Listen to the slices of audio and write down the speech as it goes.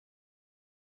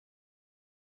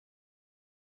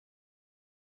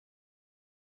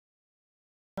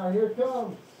Here it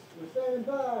comes. We're standing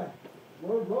by.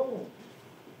 We're rolling.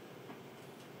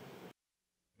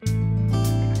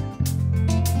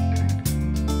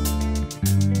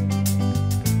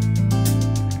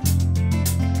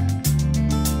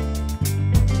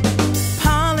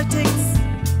 Politics,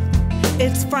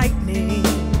 it's frightening,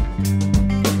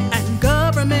 and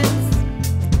governments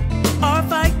are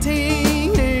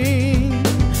fighting.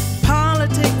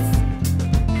 Politics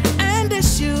and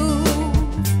issues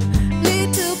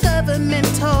lead to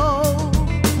governmental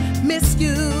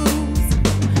misuse.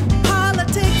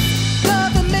 Politics,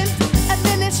 government,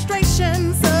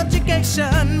 administration,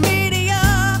 subjugation, media,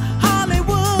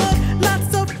 Hollywood,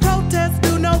 lots of protests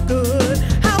do no good.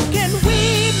 How can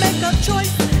we make a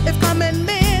choice if common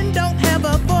men don't have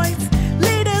a voice?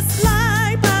 Leaders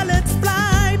fly, pilots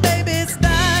fly, babies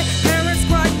die, parents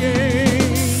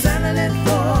crying, selling it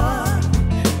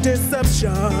for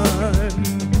deception.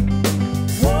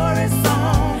 War is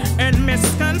on and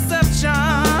misconception.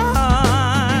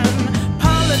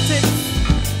 Politics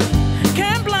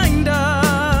can blind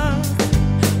us,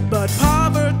 but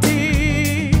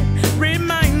poverty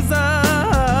reminds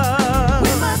us.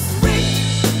 We must reap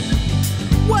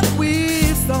what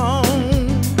we've sown.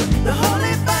 The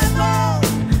Holy Bible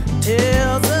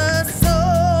tells us so.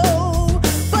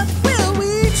 But will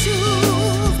we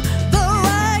choose the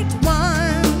right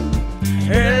one?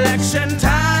 Election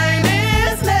time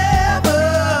is never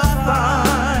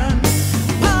fun.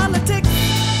 Politics,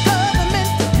 government,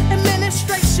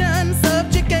 administration,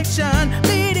 subjugation,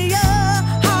 media,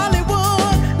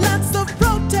 Hollywood, lots of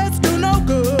protests do no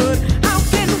good. How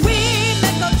can we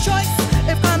make a choice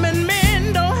if common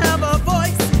men don't have a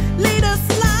voice? Leaders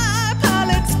fly,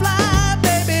 pilots fly,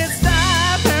 babies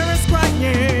die, parents crying.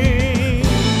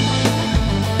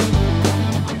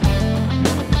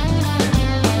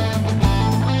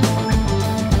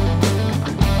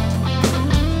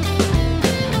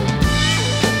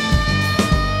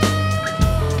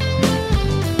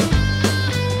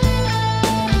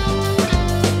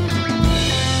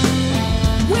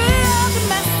 We are the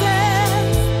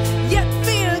masses, yet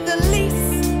fear the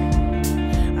least,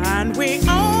 and we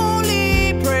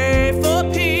only pray for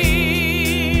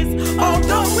peace.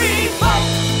 Although we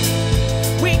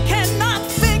vote, we cannot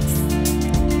fix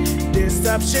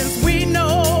deceptions we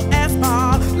know as part